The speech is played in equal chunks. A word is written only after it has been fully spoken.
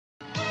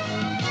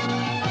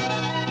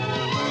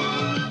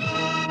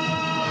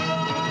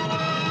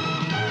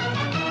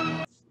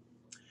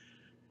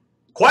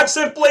Quite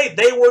simply,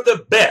 they were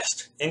the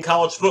best in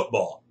college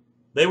football.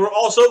 They were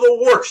also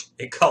the worst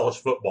in college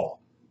football.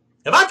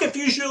 Have I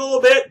confused you a little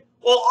bit?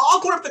 Well,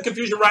 I'll clear up the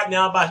confusion right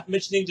now by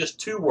mentioning just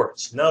 2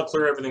 words. Now I'll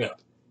clear everything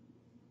up.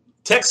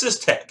 Texas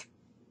Tech.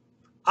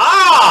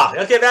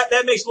 Okay,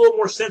 that makes a little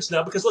more sense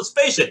now because let's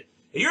face it,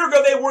 a year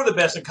ago they were the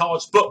best in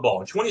college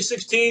football. In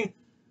 2016,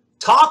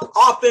 top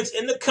offense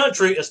in the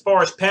country as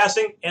far as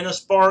passing and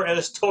as far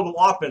as total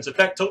offense. In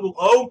fact, total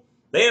O,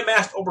 they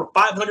amassed over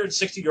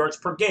 560 yards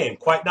per game.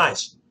 Quite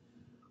nice.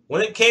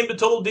 When it came to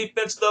total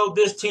defense, though,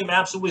 this team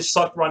absolutely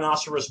sucked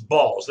rhinoceros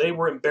balls. They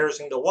were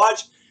embarrassing to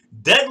watch.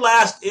 Dead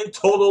last in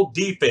total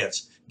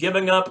defense,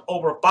 giving up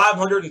over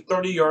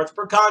 530 yards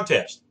per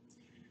contest.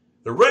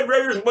 The Red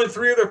Raiders won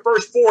 3 of their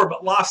first 4,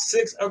 but lost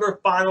 6 of their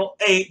final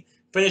 8,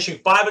 finishing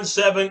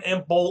 5-7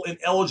 and bowl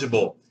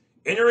ineligible.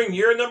 Entering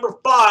year number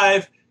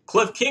 5,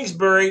 Kliff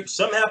Kingsbury,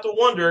 some have to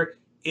wonder,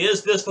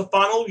 is this the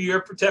final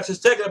year for Texas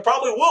Tech? And it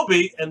probably will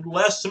be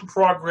unless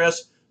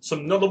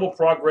some notable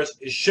progress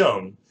is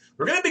shown.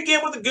 We're going to begin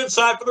with the good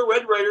side for the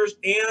Red Raiders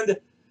and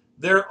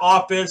their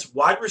offense.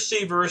 Wide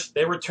receivers,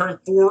 they returned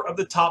 4 of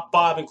the top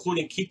 5,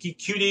 including Kiki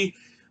Cutie,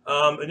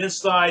 an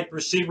inside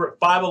receiver at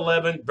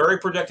 5'11", very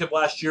productive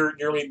last year,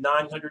 nearly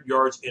 900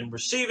 yards in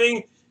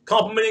receiving.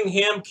 Complimenting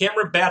him,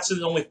 Cameron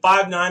Batson, only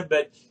 5'9",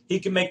 but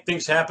he can make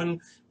things happen.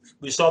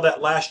 We saw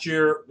that last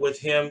year with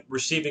him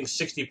receiving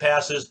 60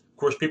 passes. Of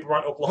course, people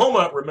around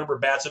Oklahoma remember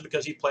Batson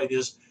because he played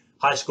his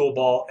high school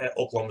ball at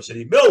Oklahoma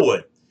City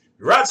Millwood.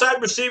 Your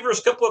outside receivers,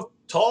 a couple of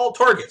tall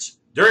targets.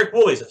 Derek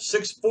Wooley's at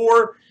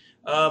 6'4",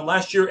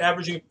 last year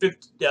averaging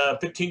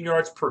 15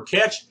 yards per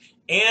catch.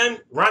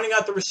 And rounding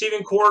out the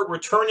receiving core,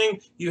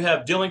 returning, you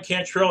have Dylan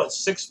Cantrell at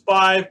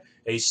 6'5",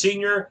 a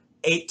senior,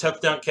 8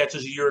 touchdown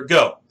catches a year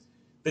ago.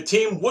 The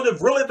team would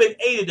have really been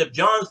aided if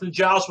Jonathan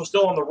Giles was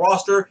still on the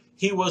roster.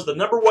 He was the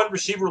 #1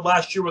 receiver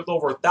last year with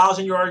over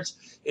 1,000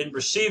 yards in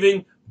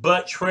receiving,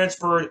 but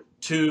transferred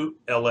to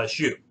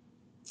LSU.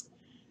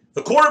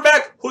 The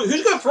quarterback,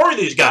 who's going to throw to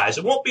these guys?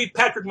 It won't be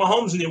Patrick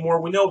Mahomes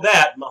anymore. We know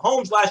that.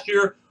 Mahomes last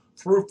year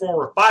threw for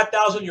over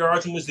 5,000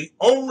 yards and was the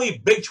only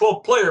Big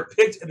 12 player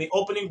picked in the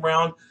opening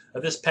round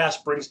of this past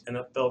spring's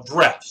NFL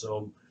draft.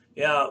 So,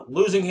 yeah,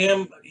 losing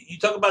him, you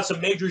talk about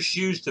some major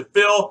shoes to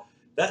fill.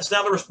 That's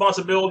now the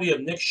responsibility of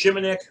Nic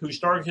Shimonek, who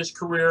started his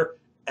career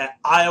at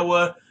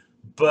Iowa,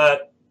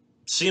 but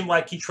seemed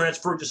like he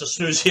transferred just as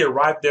soon as he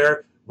arrived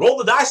there. Rolled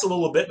the dice a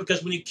little bit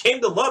because when he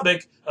came to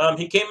Lubbock,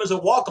 he came as a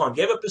walk-on,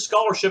 gave up his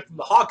scholarship from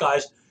the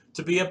Hawkeyes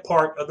to be a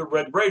part of the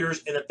Red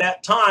Raiders. And at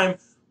that time,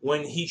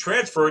 when he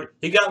transferred,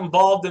 he got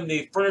involved in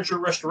the furniture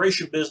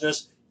restoration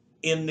business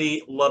in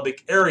the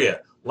Lubbock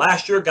area.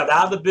 Last year, got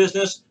out of the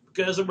business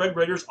because the Red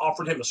Raiders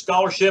offered him a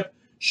scholarship.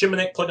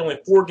 Shimonek played only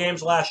 4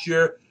 games last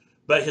year,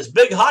 but his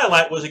big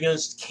highlight was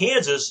against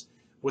Kansas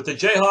with the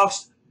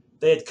Jayhawks.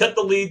 They had cut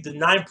the lead to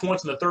 9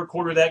 points in the third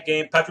quarter of that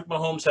game. Patrick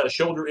Mahomes had a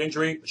shoulder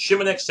injury.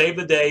 Shimonek saved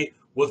the day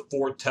with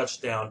 4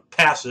 touchdown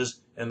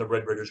passes, and the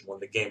Red Raiders won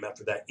the game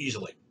after that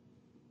easily.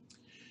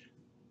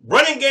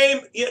 Running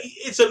game,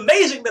 it's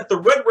amazing that the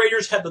Red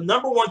Raiders had the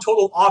 #1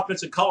 total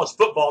offense in college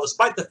football,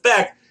 despite the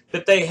fact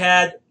that they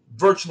had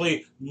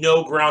virtually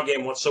no ground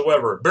game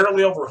whatsoever.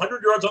 Barely over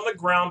 100 yards on the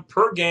ground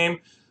per game,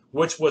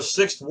 which was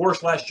 6th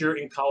worst last year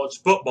in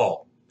college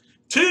football.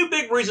 2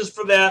 big reasons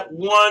for that.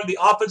 1, the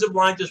offensive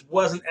line just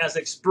wasn't as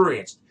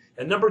experienced.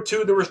 And number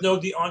 2, there was no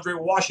DeAndre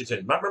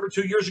Washington. I remember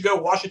 2 years ago,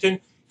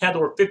 Washington had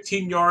over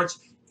 15 yards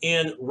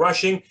in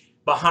rushing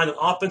behind an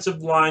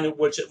offensive line in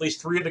which at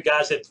least 3 of the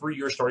guys had 3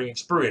 years starting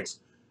experience.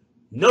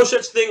 No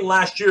such thing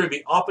last year.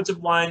 The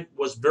offensive line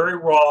was very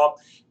raw,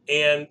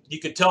 and you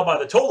could tell by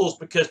the totals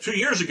because 2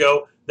 years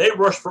ago, they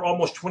rushed for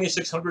almost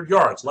 2,600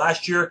 yards.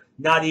 Last year,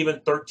 not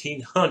even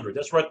 1,300.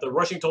 That's right, the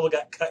rushing total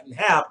got cut in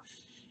half.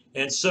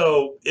 And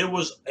so it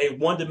was a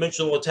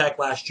one-dimensional attack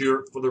last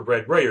year for the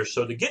Red Raiders.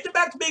 So to get it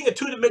back to being a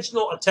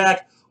 2-dimensional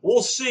attack,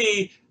 we'll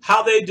see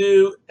how they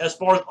do as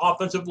far as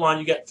offensive line.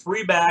 You got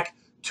 3 back,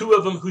 2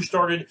 of them who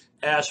started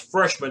as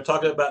freshmen.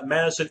 Talking about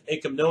Madison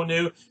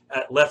Akamnonu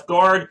at left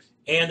guard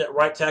and at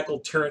right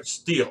tackle Terrence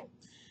Steele,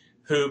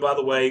 who, by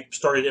the way,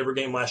 started every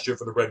game last year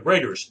for the Red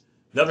Raiders.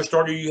 Another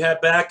starter you have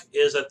back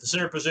is at the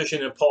center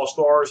position, and Paul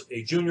Stars,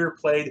 a junior,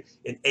 played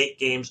in 8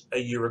 games a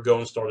year ago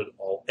and started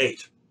all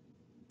 8.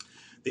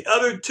 The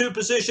other 2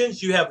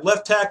 positions, you have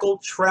left tackle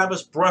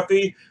Travis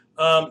Bruffy,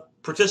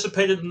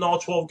 participated in all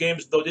 12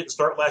 games, though didn't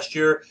start last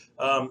year,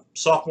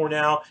 sophomore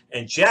now.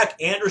 And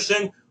Jack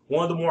Anderson,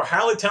 one of the more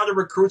highly talented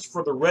recruits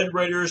for the Red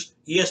Raiders.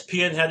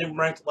 ESPN had him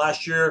ranked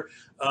last year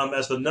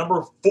as the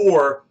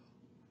 #4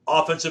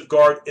 offensive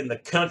guard in the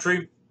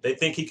country. They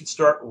think he can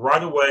start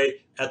right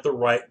away at the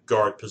right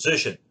guard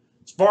position.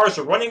 As far as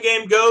the running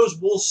game goes,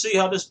 we'll see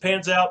how this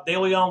pans out.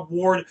 DeLeon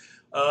Ward,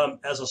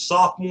 as a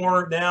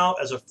sophomore now,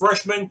 as a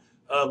freshman,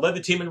 led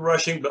the team in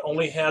rushing, but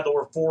only had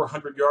over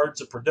 400 yards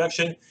of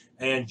production.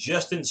 And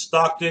Justin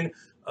Stockton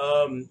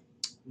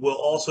will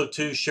also,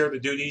 too, share the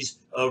duties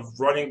of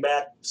running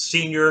back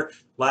senior.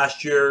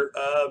 Last year,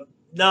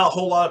 not a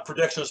whole lot of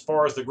production as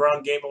far as the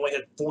ground game. Only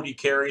had 40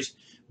 carries,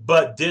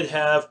 but did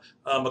have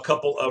a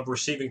couple of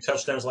receiving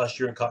touchdowns last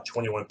year and caught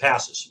 21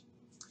 passes.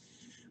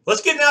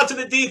 Let's get now to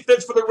the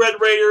defense for the Red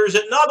Raiders.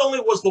 It not only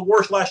was the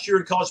worst last year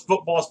in college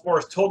football as far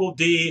as total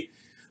D,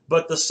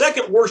 but the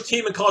second worst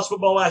team in college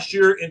football last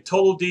year in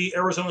total D,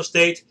 Arizona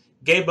State,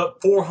 gave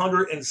up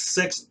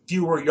 406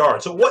 fewer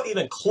yards. So it wasn't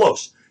even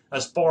close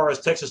as far as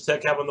Texas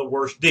Tech having the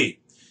worst D.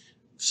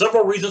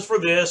 Several reasons for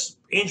this.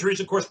 Injuries,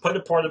 of course, played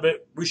a part of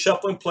it.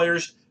 Reshuffling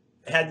players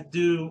had to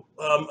do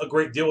a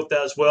great deal with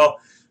that as well.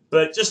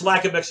 But just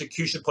lack of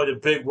execution played a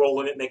big role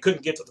in it, and they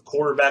couldn't get to the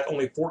quarterback.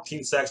 Only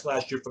 14 sacks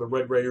last year for the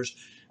Red Raiders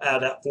out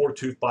of that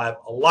 4-2-5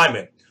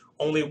 alignment.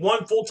 Only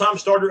one full-time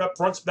starter up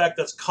front's back.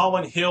 That's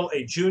Colin Hill,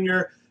 a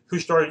junior, who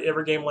started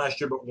every game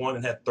last year but one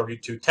and had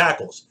 32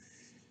 tackles.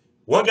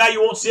 One guy you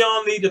won't see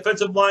on the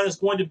defensive line is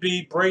going to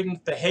be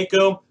Braden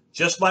Fehako.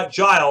 Just like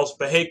Giles,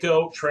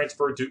 Fehako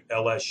transferred to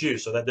LSU,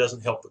 so that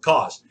doesn't help the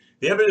cause.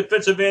 The other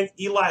defensive end,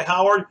 Eli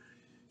Howard,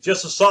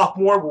 just a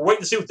sophomore. We're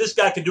waiting to see what this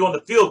guy can do on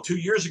the field. 2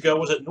 years ago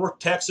was at North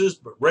Texas,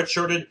 but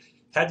redshirted,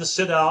 had to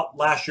sit out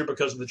last year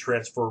because of the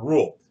transfer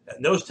rule.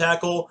 At nose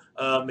tackle,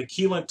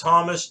 McKeelan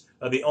Thomas,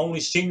 the only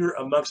senior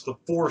amongst the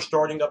four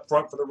starting up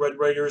front for the Red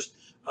Raiders,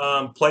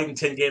 played in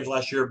 10 games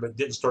last year but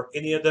didn't start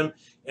any of them.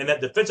 And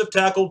at defensive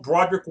tackle,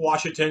 Broderick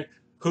Washington,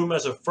 whom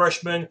as a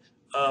freshman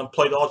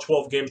played all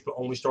 12 games but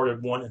only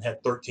started one and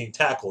had 13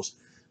 tackles.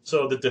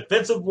 So the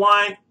defensive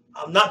line,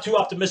 I'm not too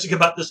optimistic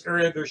about this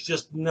area. There's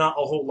just not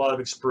a whole lot of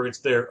experience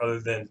there other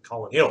than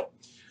Colin Hill.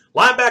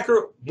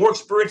 Linebacker, more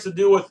experience to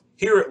deal with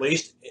here at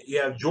least.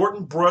 You have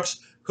Jordan Brooks,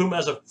 whom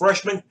as a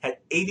freshman had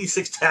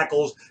 86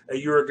 tackles a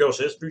year ago.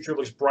 So his future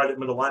looks bright at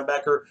middle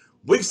linebacker.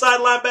 Weak side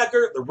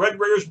linebacker, the Red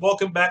Raiders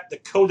welcome back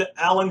Dakota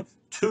Allen.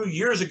 2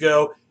 years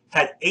ago,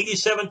 had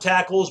 87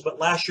 tackles, but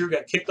last year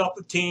got kicked off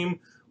the team,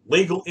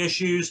 legal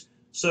issues.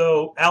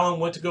 So Allen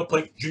went to go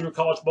play junior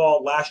college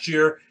ball last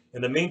year.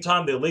 In the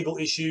meantime, the legal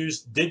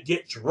issues did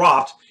get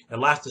dropped,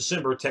 and last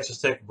December, Texas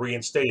Tech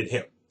reinstated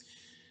him.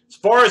 As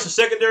far as the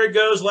secondary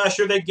goes, last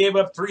year they gave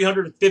up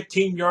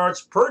 315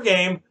 yards per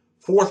game,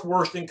 fourth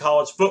worst in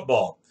college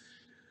football.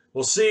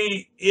 We'll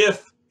see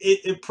if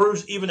it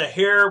improves even a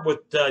hair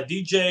with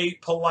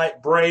DJ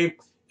Polite Bray,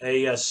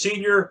 a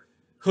senior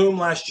whom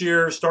last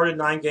year started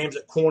 9 games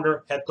at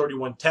corner, had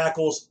 31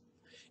 tackles.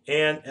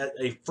 And at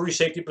a free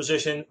safety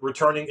position,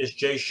 returning is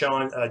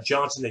Jayhawks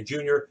Johnson, a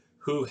junior,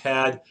 who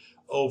had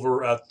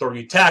over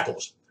 30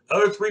 tackles.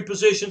 Other 3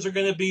 positions are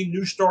going to be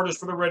new starters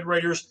for the Red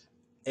Raiders,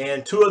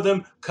 and 2 of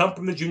them come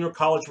from the junior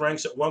college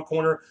ranks. At one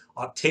corner,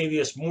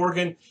 Octavius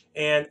Morgan,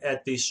 and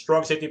at the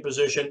strong safety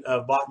position,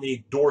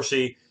 Botany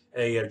Dorsey,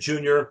 a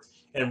junior.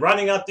 And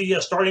rounding out the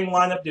starting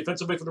lineup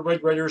defensively for the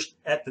Red Raiders,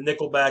 at the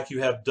nickelback, you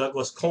have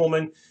Douglas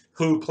Coleman,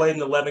 who played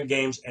in 11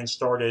 games and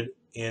started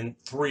in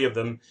 3 of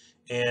them,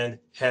 and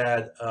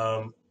had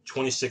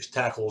 26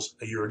 tackles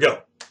a year ago.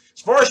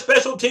 As far as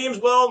special teams,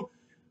 well,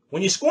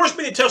 when you score as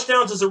many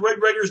touchdowns as the Red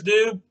Raiders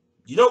do,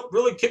 you don't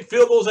really kick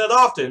field goals that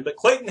often. But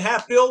Clayton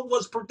Hatfield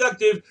was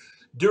productive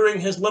during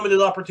his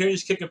limited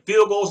opportunities kicking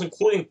field goals,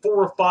 including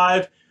 4 or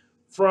 5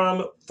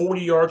 from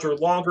 40 yards or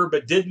longer,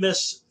 but did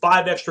miss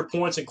 5 extra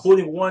points,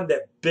 including one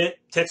that bit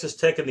Texas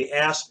Tech in the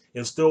ass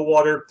in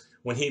Stillwater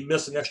when he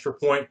missed an extra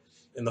point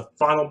in the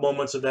final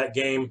moments of that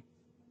game.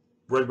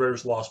 Red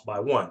Raiders lost by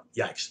 1.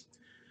 Yikes.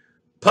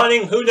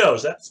 Punting, who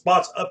knows? That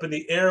spot's up in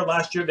the air.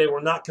 Last year, they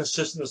were not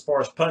consistent as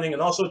far as punting,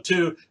 and also,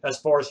 too, as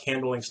far as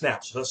handling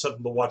snaps. So that's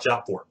something to watch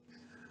out for.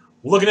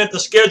 Looking at the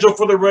schedule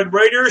for the Red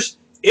Raiders,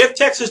 if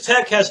Texas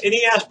Tech has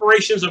any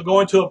aspirations of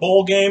going to a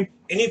bowl game,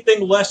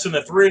 anything less than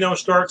a 3-0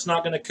 start's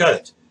not going to cut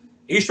it.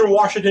 Eastern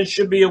Washington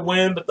should be a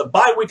win, but the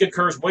bye week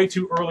occurs way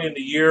too early in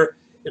the year.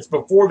 It's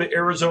before the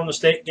Arizona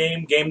State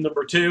game, game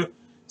number 2.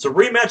 It's a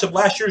rematch of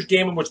last year's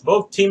game in which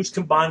both teams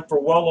combined for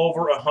well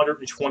over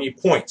 120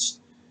 points.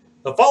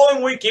 The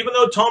following week, even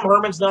though Tom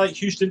Herman's not at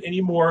Houston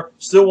anymore,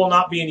 still will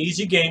not be an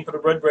easy game for the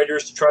Red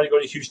Raiders to try to go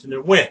to Houston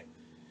and win.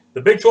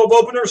 The Big 12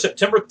 opener,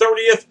 September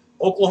 30th,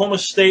 Oklahoma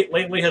State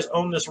lately has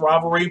owned this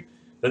rivalry.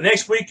 The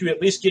next week, you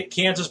at least get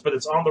Kansas, but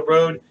it's on the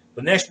road.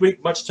 The next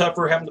week, much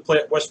tougher, having to play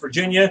at West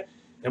Virginia.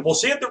 And we'll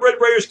see if the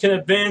Red Raiders can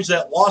avenge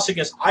that loss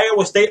against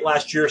Iowa State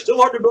last year. Still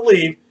hard to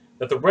believe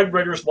that the Red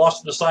Raiders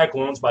lost to the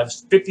Cyclones by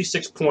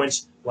 56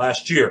 points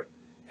last year.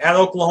 At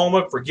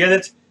Oklahoma, forget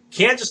it.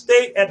 Kansas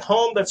State at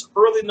home, that's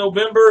early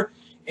November.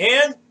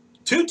 And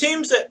 2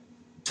 teams that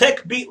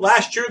Tech beat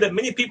last year that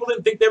many people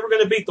didn't think they were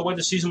going to beat the way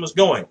the season was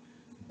going.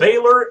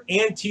 Baylor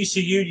and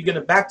T.C.U. You get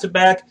them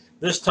back-to-back,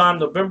 this time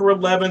November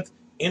 11th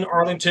in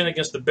Arlington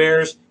against the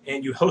Bears,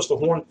 and you host the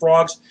Horned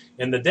Frogs.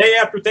 And the day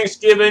after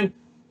Thanksgiving,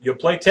 you'll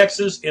play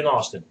Texas in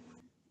Austin.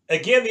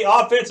 Again, the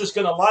offense is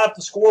going to light up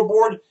the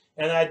scoreboard,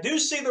 and I do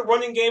see the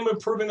running game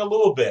improving a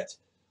little bit.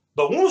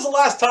 But when was the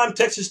last time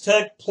Texas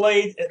Tech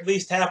played at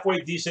least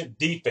halfway decent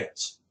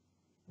defense?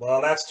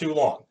 Well, that's too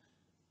long.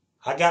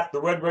 I got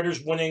the Red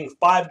Raiders winning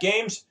 5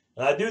 games,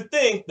 and I do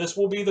think this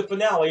will be the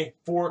finale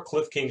for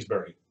Kliff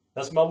Kingsbury.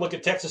 That's my look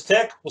at Texas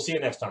Tech. We'll see you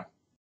next time.